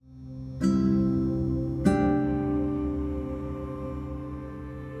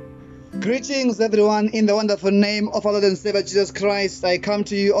Greetings, everyone, in the wonderful name of our Lord and Savior Jesus Christ. I come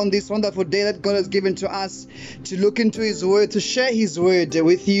to you on this wonderful day that God has given to us to look into His Word, to share His Word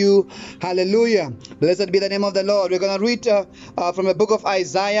with you. Hallelujah. Blessed be the name of the Lord. We're going to read from the book of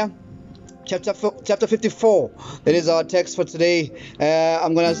Isaiah. Chapter 54. That is our text for today.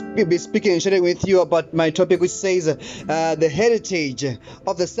 I'm going to be speaking and sharing with you about my topic, which says the heritage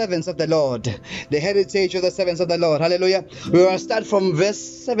of the servants of the Lord. The heritage of the servants of the Lord. Hallelujah. We will start from verse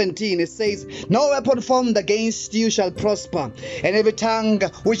 17. It says, "No weapon formed against you shall prosper, and every tongue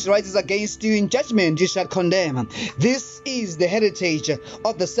which rises against you in judgment you shall condemn. This is the heritage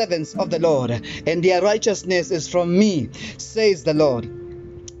of the servants of the Lord, and their righteousness is from me, says the Lord."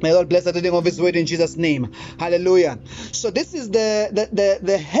 May Lord bless the reading of His Word in Jesus' name. Hallelujah. So this is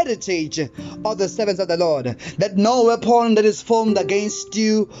the heritage of the servants of the Lord, that no weapon that is formed against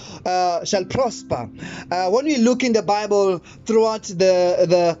you shall prosper. When we look in the Bible throughout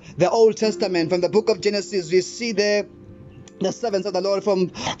the Old Testament, from the book of Genesis, we see there the servants of the Lord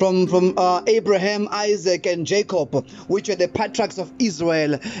from Abraham, Isaac, and Jacob, which were the patriarchs of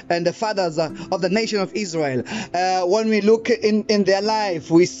Israel and the fathers of the nation of Israel. When we look in their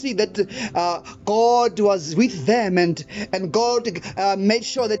life, we see that God was with them, and God made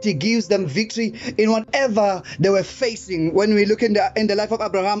sure that He gives them victory in whatever they were facing. When we look in the life of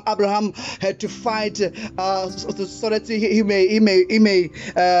Abraham had to fight so that he may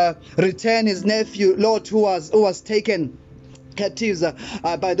return his nephew Lot, who was taken captives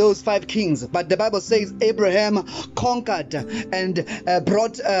by those 5 kings. But the Bible says Abraham conquered and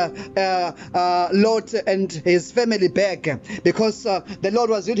brought Lot and his family back, because the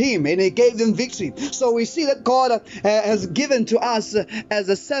Lord was with him and He gave them victory. So we see that God has given to us as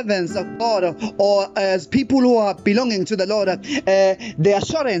the servants of God, or as people who are belonging to the Lord, the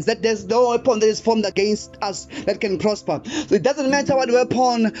assurance that there's no weapon that is formed against us that can prosper. So it doesn't matter what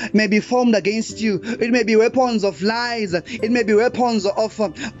weapon may be formed against you. It may be weapons of lies, it may be weapons of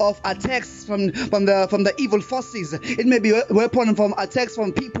attacks from the evil forces, it may be weapon from attacks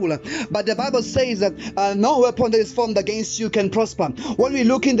from people, but the Bible says that no weapon that is formed against you can prosper. When we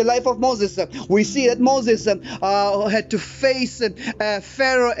look in the life of Moses, we see that Moses had to face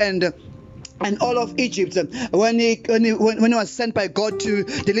Pharaoh and all of Egypt when he was sent by God to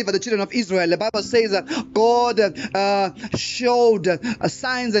deliver the children of Israel. The Bible says that God showed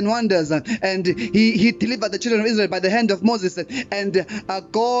signs and wonders, and he delivered the children of Israel by the hand of Moses, and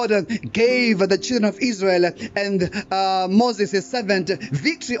God gave the children of Israel and Moses, his servant,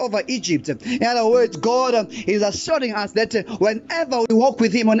 victory over Egypt. In other words, God is assuring us that whenever we walk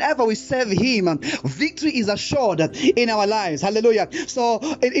with Him, whenever we serve Him, victory is assured in our lives. Hallelujah. So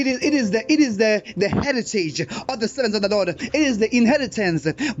it is the heritage of the servants of the Lord. It is the inheritance,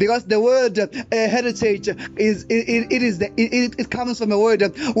 because the word heritage it comes from a word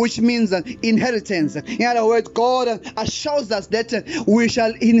which means inheritance. In other words, God assures us that we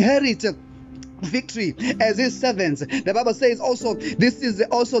shall inherit victory as His servants. The Bible says also this is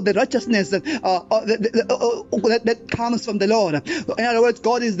also the righteousness that comes from the Lord. In other words,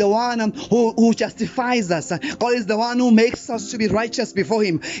 God is the one who justifies us. God is the one who makes us to be righteous before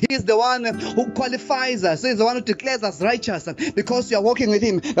Him. He is the one who qualifies us. He is the one who declares us righteous because you are walking with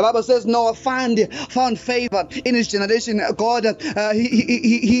Him. The Bible says Noah found favor in his generation. God,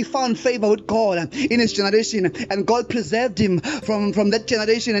 he found favor with God in his generation, and God preserved him from that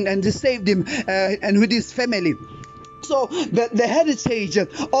generation and saved him and with his family. So the heritage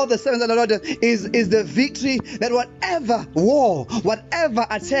of the servants of the Lord is the victory that whatever war, whatever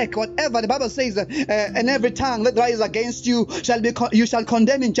attack, whatever the Bible says, and every tongue that rises against you you shall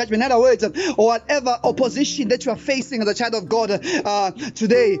condemn in judgment. In other words, or whatever opposition that you are facing as a child of God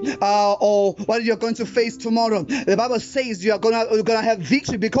today, or what you're going to face tomorrow, the Bible says you are gonna have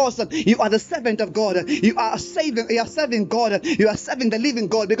victory because you are the servant of God. You are serving God. You are serving the living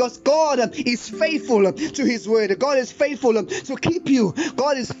God, because God is faithful to His word. God is faithful to keep you.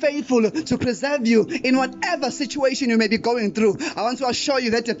 God is faithful to preserve you in whatever situation you may be going through. I want to assure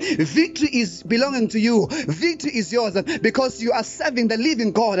you that victory is belonging to you. Victory is yours because you are serving the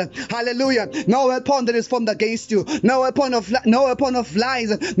living God. Hallelujah. No weapon that is formed against you. No weapon of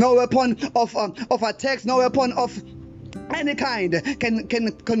lies. No weapon of attacks. No weapon of any kind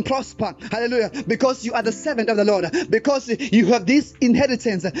can prosper. Hallelujah. Because you are the servant of the Lord, because you have this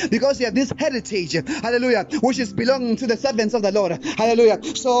inheritance, because you have this heritage, hallelujah, which is belonging to the servants of the Lord. Hallelujah.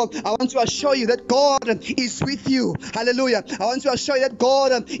 So I want to assure you that God is with you. Hallelujah. I want to assure you that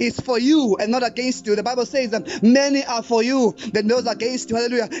God is for you and not against you. The Bible says that many are for you than those against you.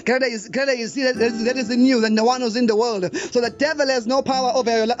 Hallelujah. Greater is he that is in you than the one who's in the world. So the devil has no power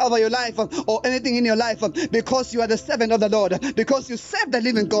over your life or anything in your life, because you are the servant of the Lord, because you serve the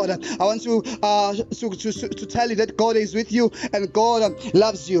living God. I want to tell you that God is with you and God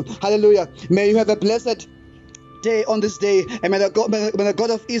loves you. Hallelujah. May you have a blessed day on this day, and may the God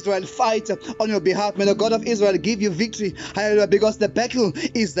of Israel fight on your behalf. May the God of Israel give you victory. Hallelujah. Because the battle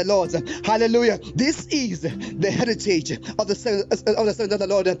is the Lord's. Hallelujah. This is the heritage of the servant of the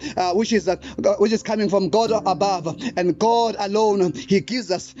Lord, which is coming from God above, and God alone. He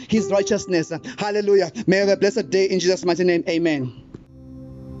gives us His righteousness. Hallelujah. May you have a blessed day in Jesus' mighty name. Amen.